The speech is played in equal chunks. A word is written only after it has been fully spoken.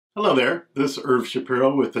Hello there, this is Irv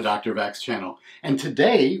Shapiro with the Dr. Vax channel, and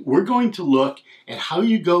today we're going to look at how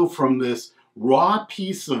you go from this raw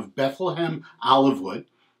piece of Bethlehem olive wood,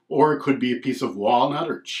 or it could be a piece of walnut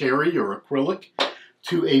or cherry or acrylic,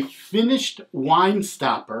 to a finished wine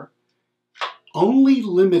stopper only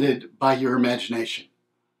limited by your imagination.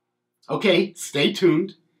 Okay, stay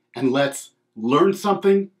tuned and let's learn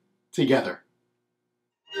something together.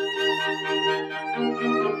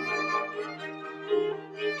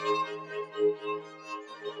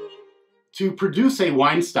 To produce a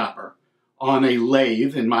wine stopper on a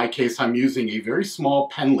lathe, in my case I'm using a very small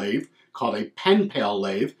pen lathe called a Penpal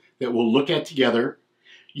lathe that we'll look at together,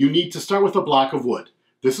 you need to start with a block of wood.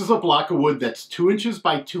 This is a block of wood that's 2 inches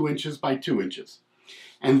by 2 inches by 2 inches.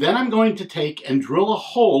 And then I'm going to take and drill a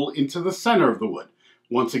hole into the center of the wood.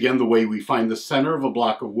 Once again, the way we find the center of a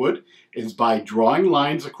block of wood is by drawing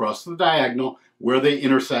lines across the diagonal. Where they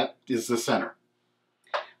intersect is the center.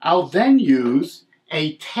 I'll then use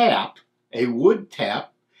a tap, a wood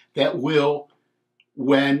tap, that will,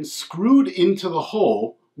 when screwed into the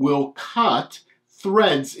hole, will cut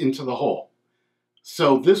threads into the hole.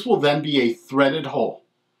 So this will then be a threaded hole.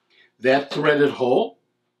 That threaded hole,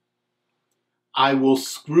 I will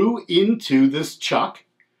screw into this chuck.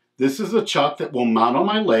 This is a chuck that will mount on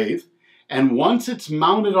my lathe, and once it's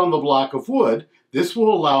mounted on the block of wood, this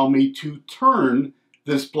will allow me to turn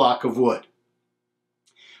this block of wood.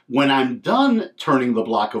 When I'm done turning the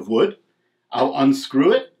block of wood, I'll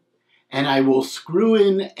unscrew it, and I will screw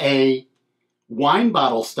in a wine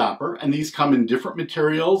bottle stopper, and these come in different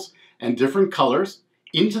materials and different colors,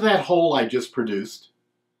 into that hole I just produced.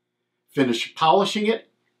 Finish polishing it,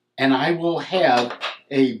 and I will have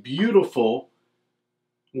a beautiful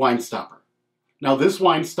wine stopper. Now this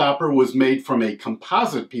wine stopper was made from a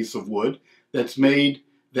composite piece of wood that's made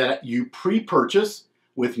that you pre-purchase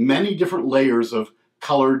with many different layers of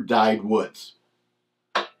colored dyed woods.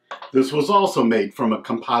 This was also made from a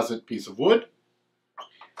composite piece of wood,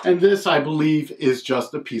 and this, I believe, is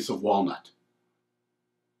just a piece of walnut.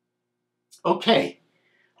 Okay,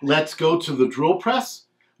 let's go to the drill press.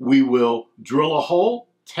 We will drill a hole,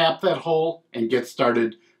 tap that hole, and get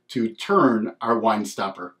started to turn our wine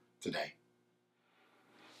stopper today.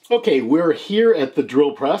 Okay, we're here at the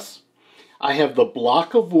drill press. I have the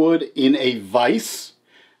block of wood in a vise,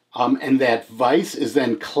 and that vise is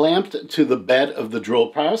then clamped to the bed of the drill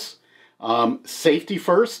press. Safety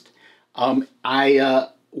first. I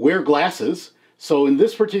wear glasses, so in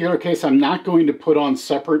this particular case I'm not going to put on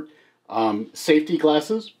separate safety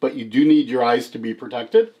glasses, but you do need your eyes to be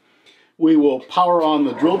protected. We will power on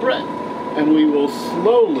the drill bit, and we will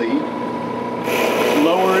slowly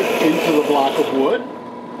lower it into the block of wood.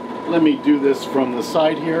 Let me do this from the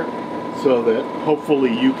side here so that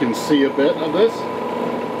hopefully you can see a bit of this.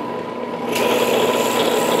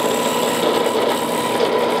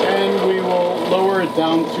 And we will lower it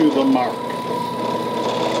down to the mark.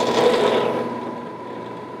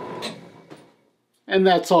 And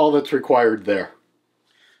that's all that's required there.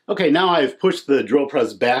 Okay, now I've pushed the drill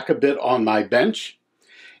press back a bit on my bench,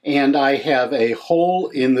 and I have a hole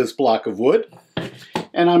in this block of wood,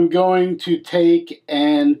 and I'm going to take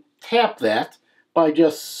and tap that by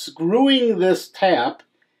just screwing this tap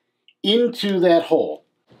into that hole.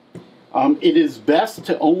 It is best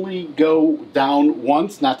to only go down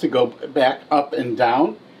once, not to go back up and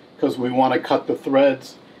down, because we want to cut the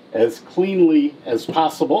threads as cleanly as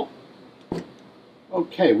possible.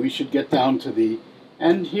 Okay, we should get down to the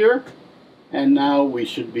end here, and now we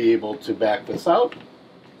should be able to back this out.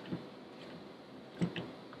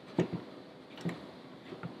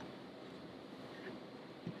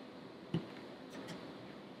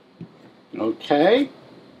 Okay,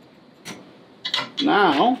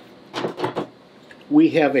 now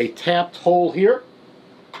we have a tapped hole here,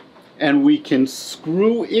 and we can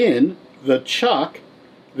screw in the chuck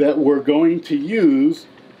that we're going to use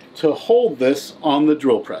to hold this on the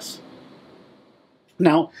drill press.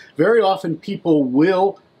 Now, very often people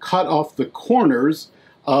will cut off the corners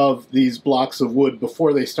of these blocks of wood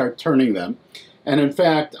before they start turning them. And in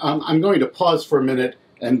fact, I'm going to pause for a minute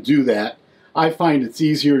and do that. I find it's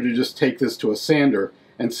easier to just take this to a sander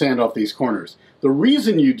and sand off these corners. The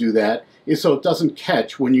reason you do that is so it doesn't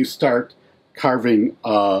catch when you start carving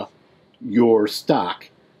your stock.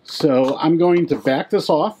 So I'm going to back this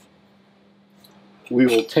off. We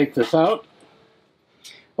will take this out.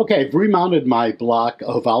 Okay, I've remounted my block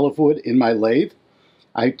of olive wood in my lathe.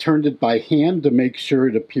 I turned it by hand to make sure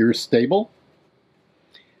it appears stable.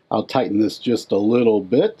 I'll tighten this just a little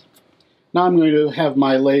bit. Now I'm going to have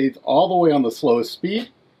my lathe all the way on the slowest speed.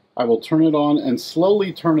 I will turn it on and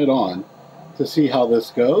slowly turn it on to see how this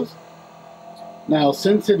goes. Now,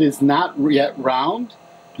 since it is not yet round,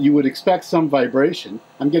 you would expect some vibration.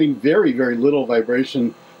 I'm getting very, very little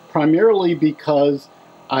vibration, primarily because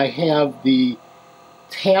I have the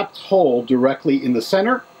tapped hole directly in the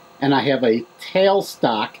center, and I have a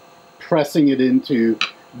tailstock pressing it into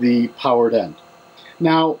the powered end.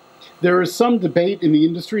 Now, there is some debate in the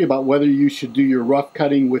industry about whether you should do your rough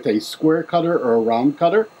cutting with a square cutter or a round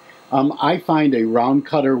cutter. I find a round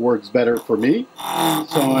cutter works better for me,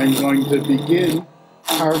 so I'm going to begin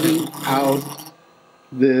carving out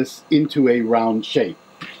this into a round shape.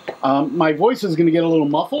 My voice is going to get a little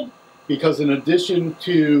muffled because in addition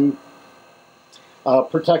to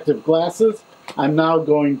protective glasses, I'm now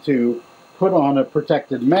going to put on a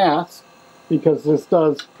protected mask because this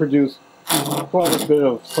does produce quite a bit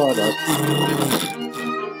of sawdust.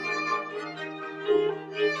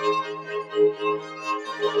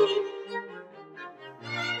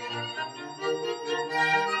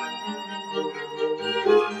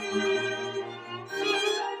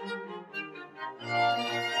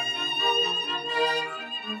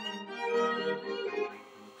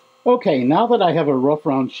 Okay, now that I have a rough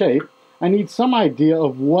round shape, I need some idea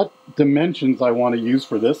of what dimensions I want to use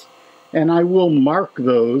for this, and I will mark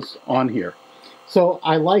those on here. So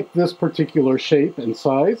I like this particular shape and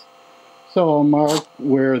size, so I'll mark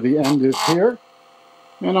where the end is here,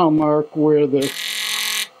 and I'll mark where the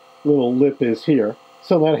little lip is here,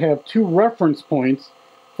 so that I have two reference points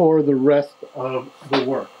for the rest of the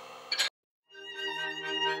work.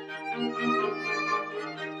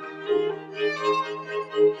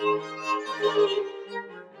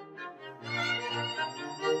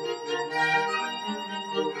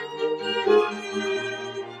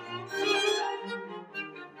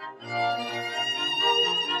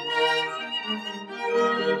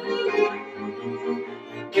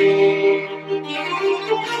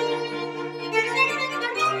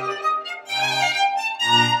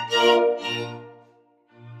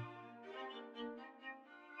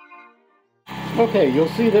 Okay, you'll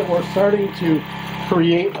see that we're starting to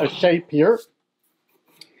create a shape here.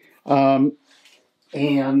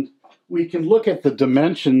 And we can look at the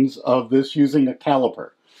dimensions of this using a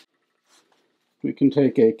caliper. We can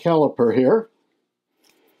take a caliper here.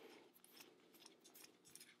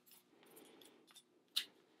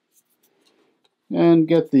 And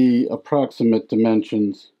get the approximate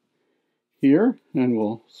dimensions here, and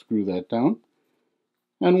we'll screw that down.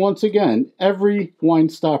 And once again, every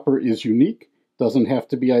wind stopper is unique, doesn't have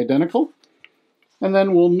to be identical. And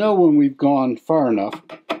then we'll know when we've gone far enough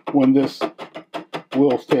when this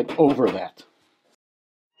will fit over that.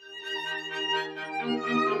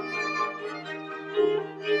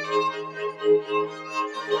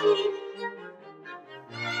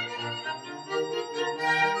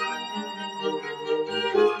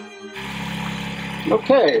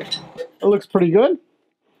 Okay, it looks pretty good.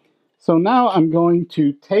 So now I'm going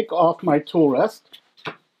to take off my tool rest,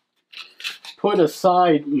 put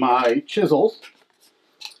aside my chisels,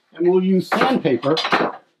 and we'll use sandpaper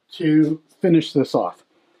to finish this off.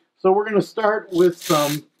 So we're going to start with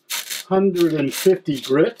some 150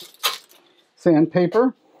 grit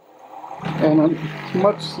sandpaper and a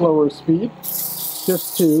much slower speed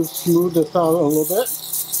just to smooth this out a little bit.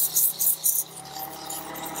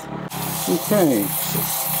 Okay,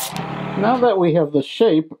 now that we have the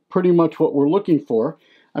shape, pretty much what we're looking for,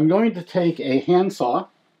 I'm going to take a handsaw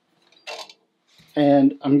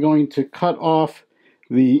and I'm going to cut off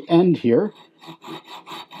the end here,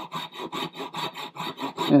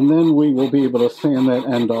 and then we will be able to sand that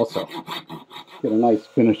end also. Get a nice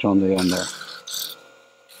finish on the end there.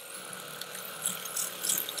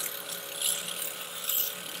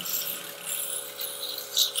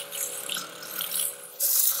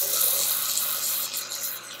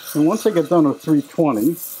 And once I get done with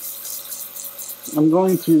 320, I'm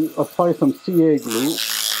going to apply some CA glue,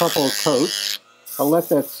 a couple of coats. I'll let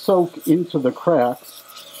that soak into the cracks.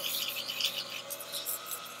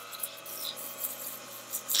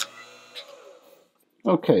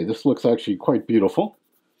 Okay, this looks actually quite beautiful.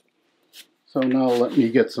 So now let me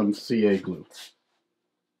get some CA glue.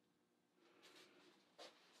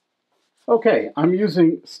 Okay, I'm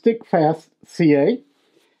using Stick Fast CA.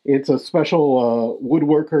 It's a special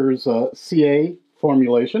Woodworker's CA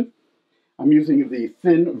formulation. I'm using the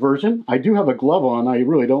thin version. I do have a glove on. I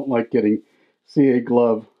really don't like getting CA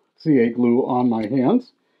glue on my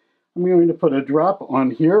hands. I'm going to put a drop on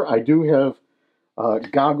here. I do have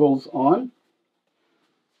goggles on.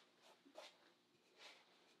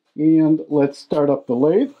 And let's start up the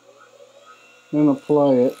lathe and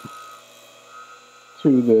apply it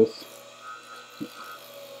to this.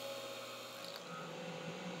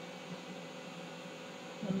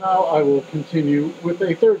 And Now I will continue with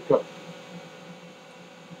a third coat.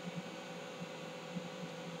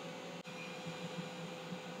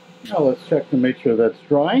 Now let's check to make sure that's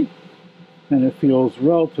dry, and it feels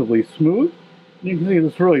relatively smooth. You can see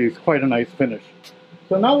this really is quite a nice finish.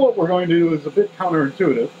 So now what we're going to do is a bit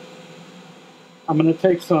counterintuitive. I'm going to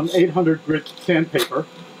take some 800 grit sandpaper,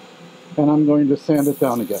 and I'm going to sand it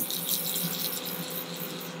down again.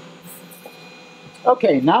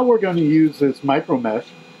 Okay, now we're going to use this micro mesh,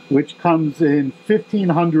 which comes in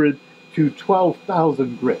 1500 to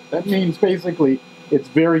 12,000 grit. That means basically it's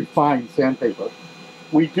very fine sandpaper.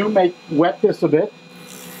 We do wet this a bit,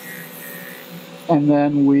 and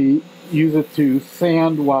then we use it to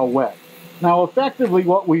sand while wet. Now effectively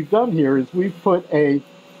what we've done here is we've put a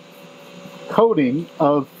coating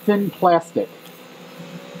of thin plastic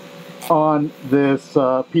on this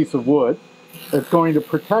piece of wood that's going to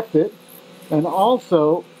protect it and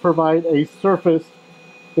also provide a surface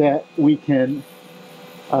that we can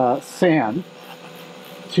sand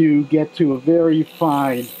to get to a very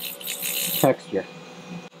fine texture.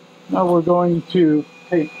 Now we're going to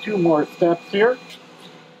take 2 more steps here.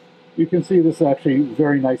 You can see this is actually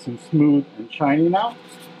very nice and smooth and shiny now.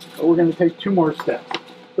 But we're going to take 2 more steps.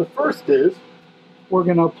 The first is we're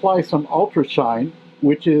going to apply some Ultra Shine,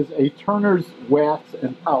 which is a Turner's wax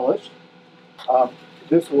and polish.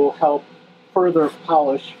 This will help further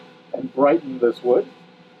polish and brighten this wood.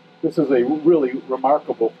 This is a really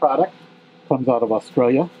remarkable product. Comes out of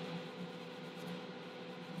Australia.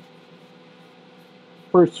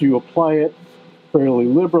 First you apply it fairly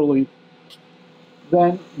liberally,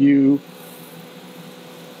 then you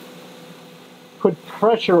put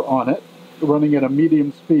pressure on it, running at a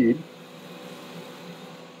medium speed,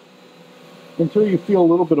 until you feel a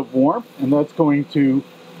little bit of warmth, and that's going to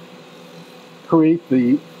create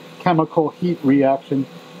the chemical heat reaction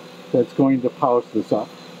that's going to polish this up.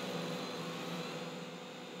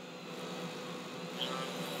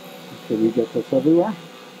 So we get this everywhere,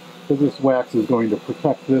 because this wax is going to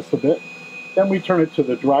protect this a bit. Then we turn it to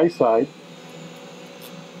the dry side.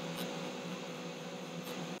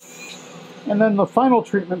 And then the final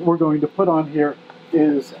treatment we're going to put on here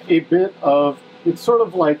is a bit of, it's sort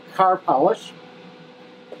of like car polish.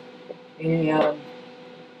 And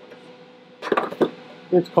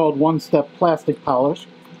it's called one-step plastic polish.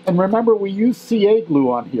 And remember, we use CA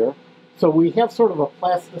glue on here, so we have sort of a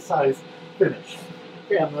plasticized finish.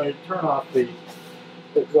 Okay, I'm going to turn off the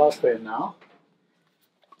exhaust fan now.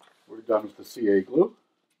 We're done with the CA glue.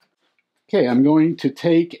 Okay, I'm going to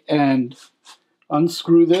take and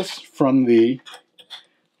unscrew this from the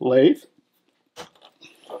lathe.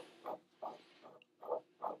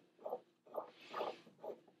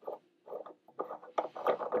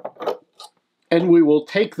 And we will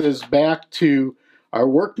take this back to our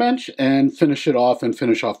workbench and finish it off and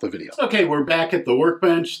finish off the video. Okay, we're back at the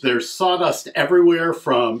workbench. There's sawdust everywhere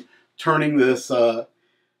from turning this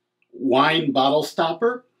wine bottle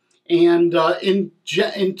stopper. And in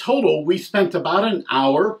total, we spent about an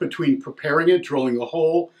hour between preparing it, drilling the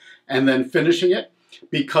hole, and then finishing it.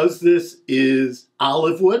 Because this is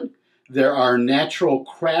olive wood, there are natural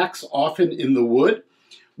cracks often in the wood.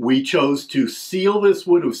 We chose to seal this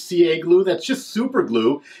wood with CA glue. That's just super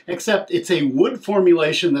glue, except it's a wood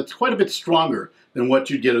formulation that's quite a bit stronger than what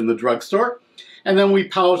you'd get in the drugstore. And then we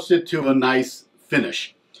polished it to a nice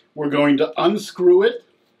finish. We're going to unscrew it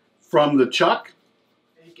from the chuck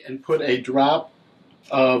and put a drop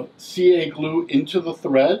of CA glue into the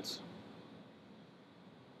threads.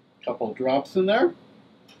 A couple drops in there.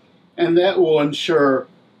 And that will ensure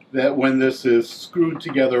that when this is screwed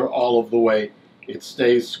together all of the way, it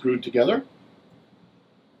stays screwed together.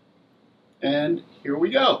 And here we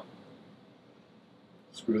go.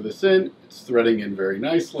 Screw this in. It's threading in very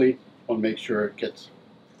nicely. I'll make sure it gets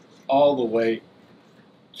all the way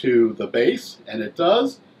to the base, and it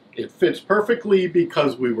does. It fits perfectly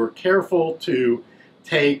because we were careful to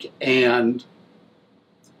take and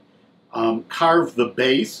carve the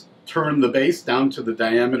base, turn the base down to the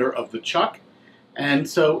diameter of the chuck. And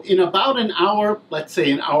so in about an hour, let's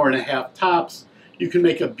say an hour and a half tops, you can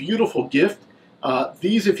make a beautiful gift.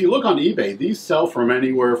 These, if you look on eBay, these sell from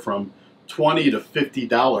anywhere from $20 to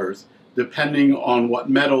 $50, depending on what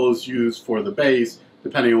metal is used for the base,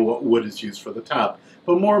 depending on what wood is used for the top.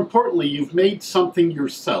 But more importantly, you've made something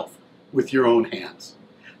yourself with your own hands.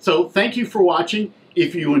 So thank you for watching.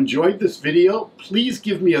 If you enjoyed this video, please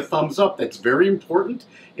give me a thumbs up. That's very important.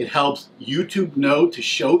 It helps YouTube know to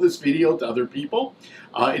show this video to other people.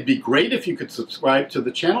 It'd be great if you could subscribe to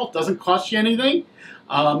the channel. It doesn't cost you anything.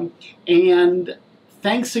 And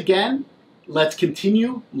thanks again. Let's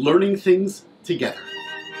continue learning things together.